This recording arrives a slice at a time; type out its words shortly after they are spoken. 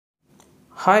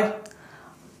Hi,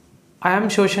 I am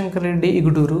Shoshankar Reddy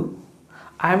Iguduru.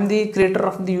 I am the creator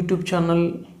of the YouTube channel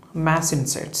Maths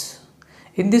Insights.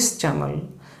 In this channel,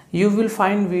 you will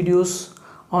find videos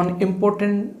on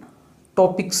important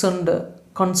topics and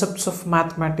concepts of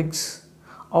mathematics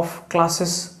of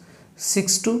classes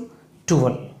 6 to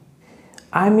 12.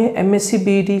 I am a MSc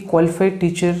BEd qualified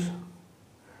teacher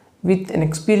with an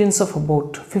experience of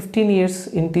about 15 years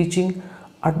in teaching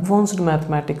advanced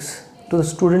mathematics to the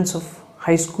students of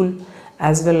high school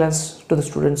as well as to the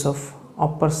students of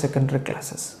upper secondary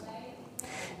classes.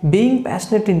 Being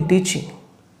passionate in teaching,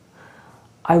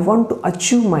 I want to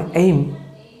achieve my aim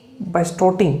by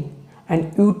starting an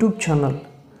YouTube channel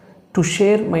to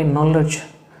share my knowledge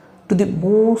to the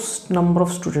most number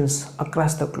of students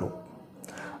across the globe.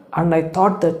 And I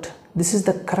thought that this is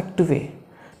the correct way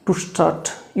to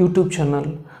start YouTube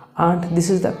channel, and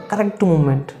this is the correct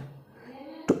moment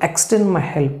to extend my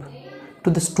help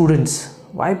to the students.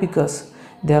 Why? Because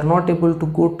they are not able to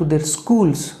go to their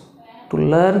schools to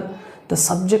learn the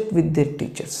subject with their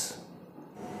teachers.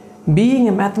 Being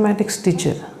a mathematics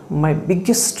teacher, my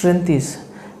biggest strength is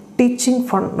teaching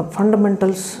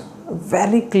fundamentals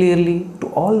very clearly to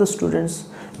all the students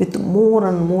with more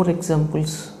and more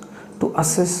examples to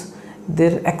assess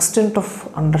their extent of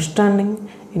understanding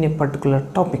in a particular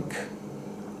topic.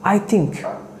 I think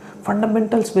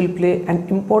fundamentals will play an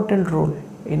important role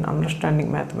in understanding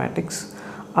mathematics,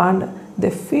 and they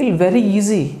feel very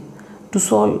easy to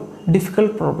solve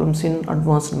difficult problems in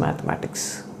advanced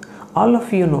mathematics. All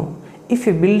of you know, if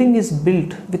a building is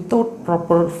built without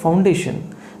proper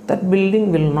foundation, that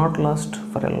building will not last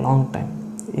for a long time.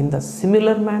 In the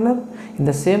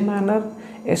same manner,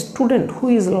 a student who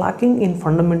is lacking in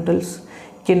fundamentals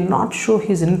cannot show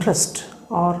his interest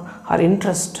or her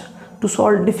interest to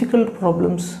solve difficult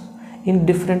problems in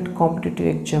different competitive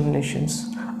examinations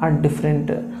and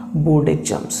different board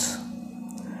exams.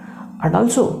 And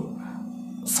also,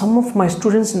 some of my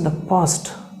students in the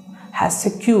past has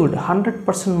secured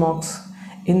 100% marks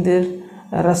in their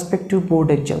respective board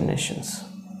examinations.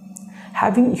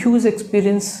 Having huge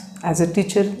experience as a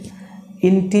teacher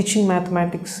in teaching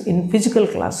mathematics in physical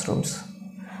classrooms,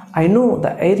 I know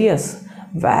the areas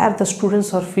where the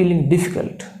students are feeling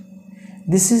difficult.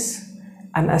 This is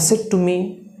an asset to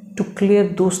me to clear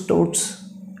those doubts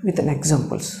with an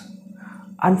examples.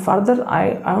 And further,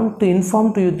 I want to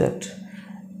inform to you that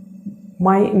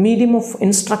my medium of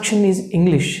instruction is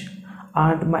English,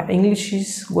 and my English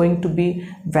is going to be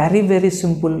very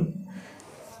simple.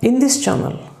 In this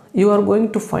channel, you are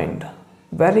going to find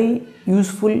very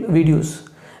useful videos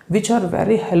which are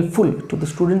very helpful to the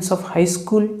students of high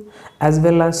school as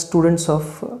well as students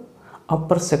of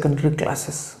upper secondary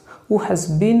classes who has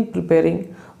been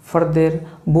preparing for their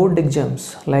board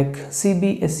exams like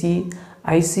CBSE,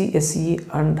 ICSE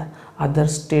and other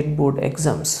state board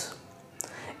exams.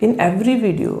 In every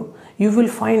video, you will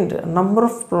find a number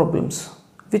of problems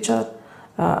which are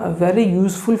very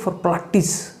useful for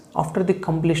practice after the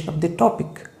completion of the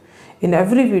topic. In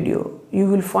every video, you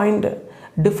will find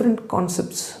different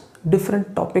concepts,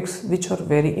 different topics which are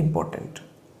very important.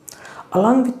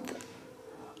 Along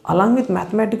with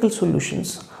mathematical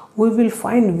solutions, we will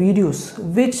find videos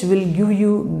which will give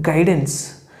you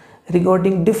guidance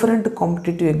regarding different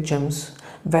competitive exams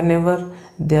whenever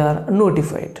they are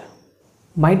notified.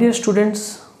 My dear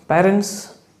students,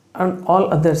 parents and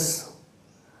all others,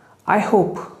 I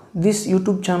hope this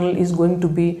YouTube channel is going to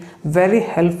be very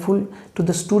helpful to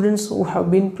the students who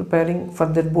have been preparing for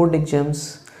their board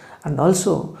exams and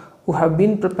also who have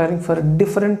been preparing for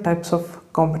different types of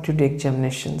competitive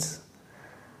examinations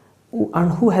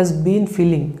and who has been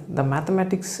feeling the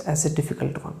mathematics as a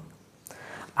difficult one.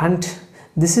 And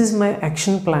this is my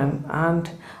action plan, and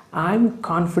I'm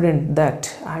confident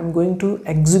that I'm going to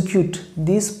execute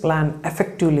this plan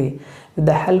effectively with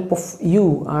the help of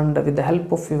you and with the help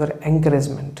of your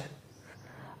encouragement.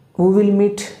 We will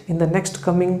meet in the next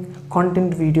coming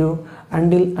content video.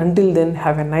 Until then,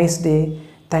 have a nice day.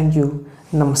 Thank you.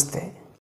 Namaste.